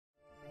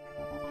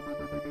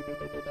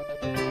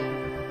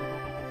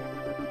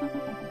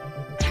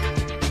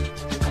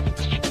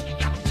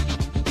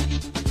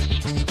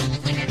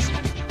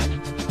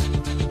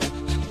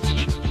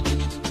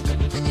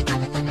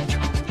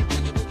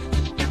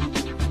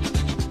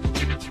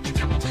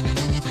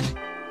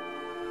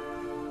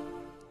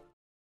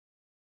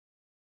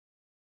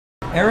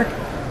Erik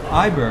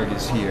Eyberg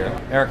is here.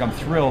 Erik, I'm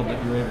thrilled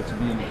that you're able to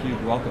be in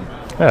theCUBE. Welcome.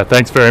 Yeah,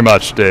 thanks very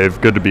much,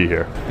 Dave. Good to be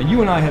here. And you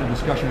and I had a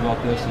discussion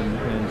about this,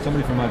 and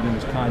somebody from IBM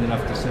was kind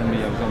enough to send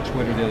me, I was on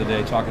Twitter the other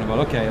day talking about,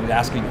 okay, I was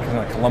asking kind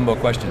of Columbo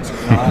questions, and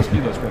I'll ask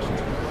you those questions.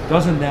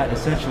 Doesn't that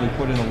essentially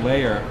put in a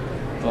layer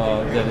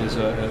that is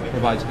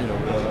provides,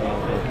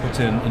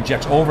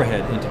 injects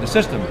overhead into the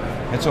system?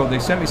 And so they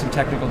sent me some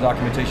technical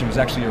documentation. It was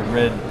actually a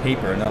red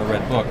paper, not a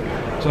red book.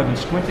 So I've been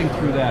squinting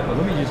through that, but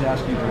let me just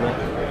ask you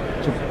directly.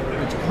 So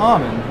it's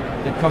common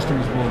that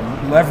customers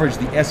will leverage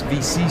the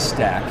SVC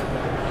stack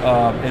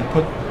and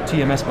put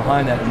TMS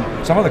behind that.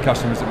 And some of the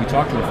customers that we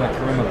talked to, in fact,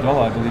 Karim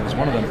Abdullah, I believe, is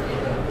one of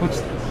them,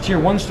 puts tier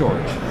 1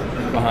 storage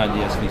behind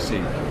the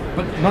SVC.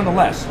 But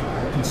nonetheless,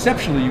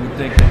 conceptually, you would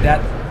think that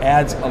that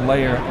adds a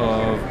layer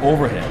of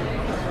overhead.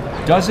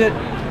 Does it?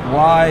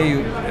 Why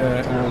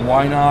or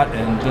why not?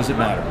 And does it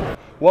matter?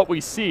 What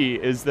we see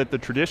is that the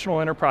traditional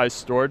enterprise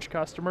storage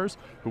customers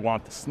who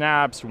want the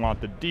snaps, who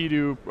want the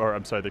dedupe, or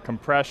I'm sorry, the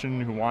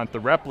compression, who want the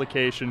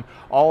replication,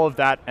 all of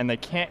that, and they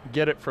can't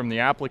get it from the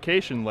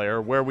application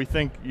layer where we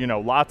think,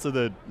 lots of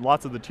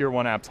the tier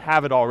 1 apps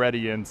have it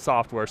already in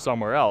software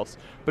somewhere else.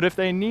 But if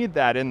they need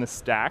that in the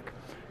stack,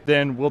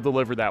 then we'll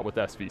deliver that with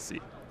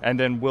SVC. And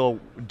then we'll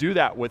do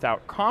that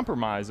without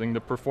compromising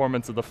the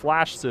performance of the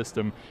Flash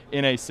system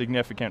in a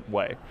significant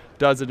way.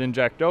 Does it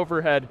inject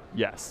overhead?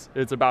 Yes.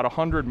 It's about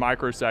 100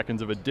 microseconds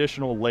of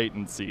additional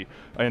latency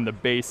in the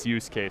base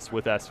use case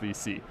with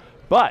SVC.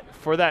 But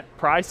for that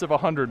price of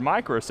 100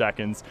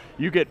 microseconds,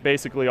 you get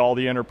basically all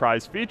the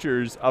enterprise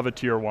features of a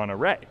tier 1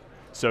 array.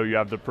 So you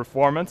have the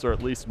performance, or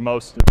at least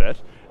most of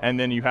it, and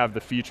then you have the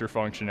feature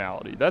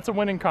functionality. That's a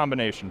winning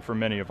combination for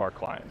many of our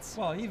clients.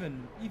 Well,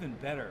 even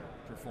better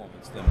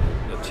performance than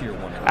the tier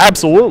 1.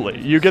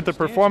 Absolutely. You get the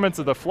performance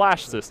of the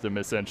Flash system,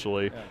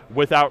 essentially,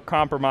 without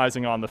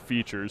compromising on the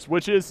features,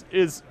 which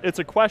it's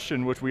a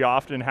question which we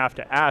often have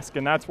to ask,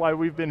 and that's why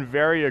we've been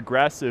very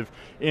aggressive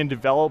in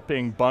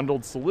developing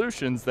bundled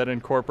solutions that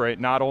incorporate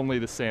not only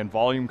the SAN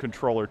volume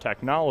controller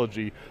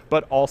technology,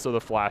 but also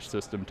the Flash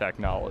system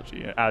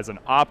technology as an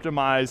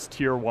optimized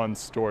tier 1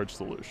 storage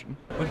solution.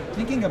 But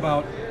thinking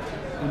about,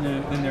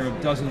 and there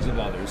are dozens of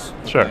others,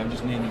 sure. I'm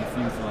just naming a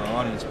few for our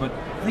audience, but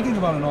thinking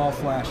about an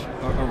all-flash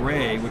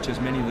array, which has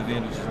many of the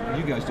advantages that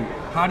you guys do,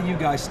 how do you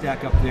guys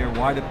stack up there?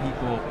 Why do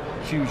people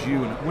choose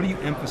you? And what do you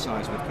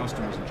emphasize with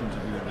customers in terms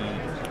of your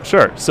advantages?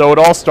 Sure, so it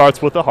all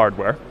starts with the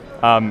hardware.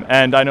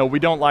 And I know we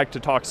don't like to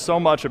talk so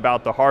much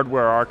about the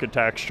hardware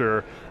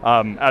architecture.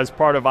 As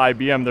part of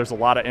IBM, there's a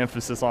lot of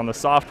emphasis on the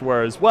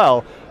software as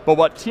well. But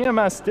what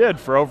TMS did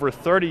for over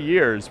 30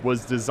 years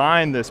was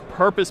design this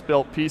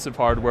purpose-built piece of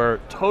hardware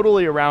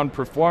totally around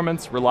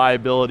performance,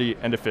 reliability,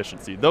 and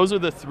efficiency. Those are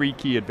the 3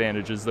 key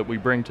advantages that we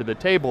bring to the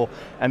table.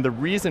 And the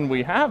reason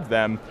we have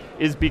them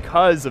is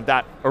because of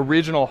that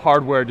original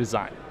hardware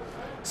design.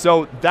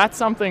 So that's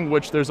something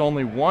which there's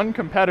only one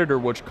competitor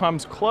which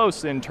comes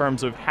close in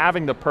terms of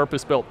having the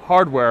purpose-built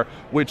hardware,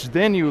 which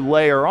then you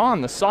layer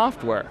on the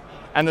software.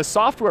 And the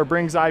software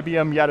brings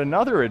IBM yet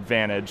another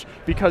advantage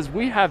because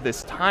we have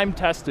this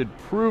time-tested,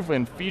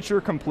 proven,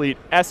 feature-complete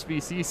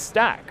SVC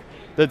stack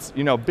that's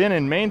been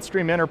in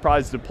mainstream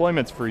enterprise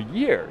deployments for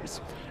years.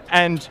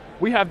 And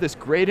we have this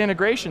great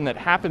integration that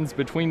happens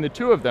between the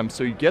two of them.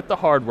 So you get the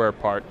hardware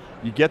part,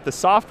 you get the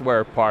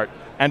software part,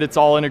 and it's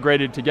all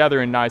integrated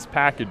together in nice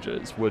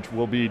packages, which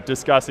we'll be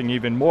discussing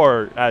even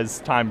more as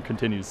time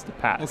continues to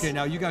pass. Okay,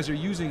 now you guys are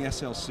using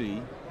SLC,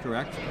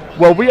 correct?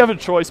 Well, we have a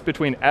choice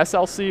between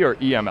SLC or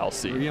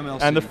EMLC. Or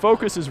EMLC. And the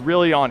focus is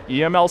really on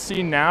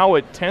EMLC now.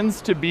 It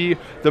tends to be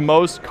the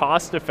most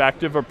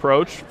cost-effective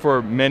approach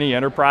for many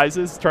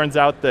enterprises. Turns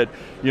out that,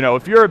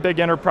 if you're a big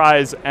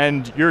enterprise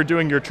and you're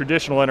doing your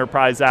traditional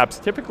enterprise apps,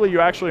 typically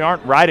you actually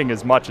aren't writing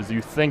as much as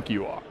you think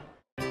you are.